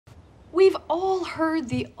We've all heard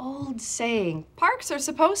the old saying, parks are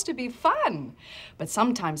supposed to be fun, but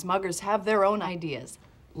sometimes muggers have their own ideas.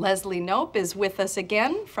 Leslie Knope is with us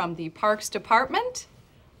again from the Parks Department.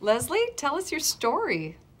 Leslie, tell us your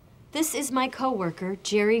story. This is my coworker,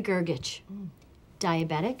 Jerry Gergich.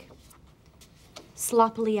 Diabetic,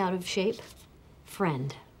 sloppily out of shape,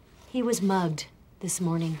 friend. He was mugged this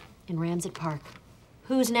morning in Ramsett Park.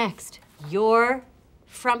 Who's next? Your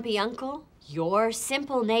frumpy uncle? Your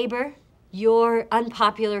simple neighbor? Your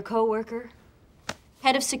unpopular coworker?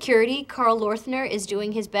 Head of security, Carl Lorthner, is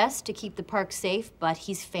doing his best to keep the park safe, but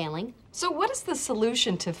he's failing. So what is the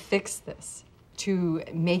solution to fix this? To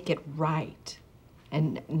make it right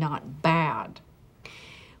and not bad?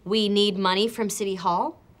 We need money from City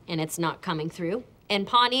Hall, and it's not coming through. And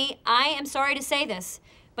Pawnee, I am sorry to say this,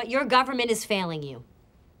 but your government is failing you.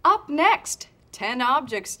 Up next, 10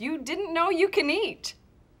 objects you didn't know you can eat.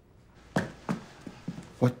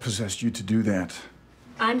 What possessed you to do that?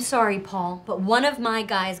 I'm sorry, Paul, but one of my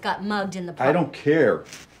guys got mugged in the park. I don't care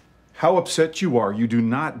how upset you are. You do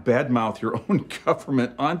not badmouth your own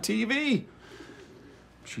government on TV. I'm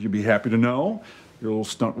sure you'll be happy to know your little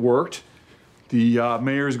stunt worked. The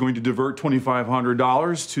mayor is going to divert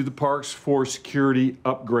 $2,500 to the parks for security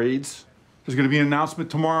upgrades. There's going to be an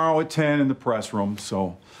announcement tomorrow at 10 in the press room,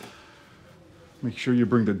 so make sure you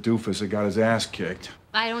bring the doofus that got his ass kicked.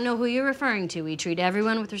 I don't know who you're referring to. We treat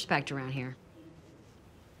everyone with respect around here.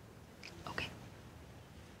 Okay.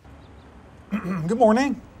 Good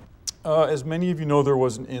morning. As many of you know, there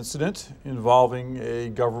was an incident involving a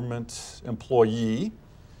government employee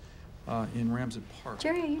in Ramsett Park.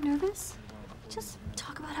 Jerry, are you nervous? Just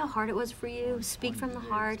talk about how hard it was for you. Speak from the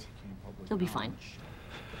heart. You'll be fine.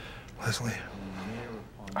 Leslie,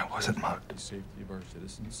 I wasn't mugged. The safety of our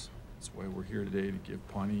citizens. That's why we're here today, to give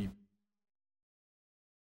Pawnee.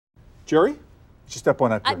 Jerry, just step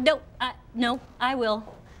on up here. No, I will.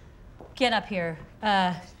 Get up here.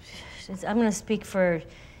 I'm gonna speak for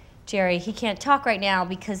Jerry. He can't talk right now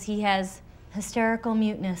because he has hysterical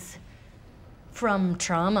muteness from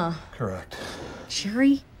trauma. Correct.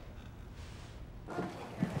 Jerry?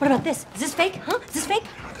 What about this? Is this fake? Huh? Is this fake?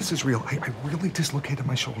 No, this is real. I really dislocated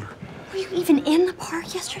my shoulder. Were you even in the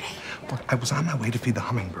park yesterday? Look, I was on my way to feed the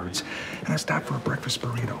hummingbirds, and I stopped for a breakfast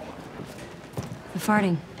burrito. The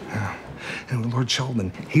farting. Yeah. And Lord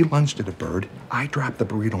Sheldon, he lunged at a bird. I dropped the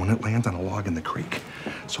burrito, and it lands on a log in the creek.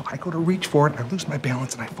 So I go to reach for it, I lose my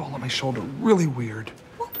balance, and I fall on my shoulder. Really weird.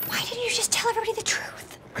 Well, why didn't you just tell everybody the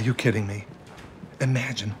truth? Are you kidding me?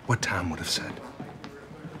 Imagine what Tom would have said.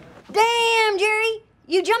 Damn, Jerry!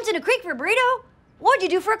 You jumped in a creek for a burrito? What'd you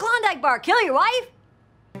do for a Klondike bar? Kill your wife?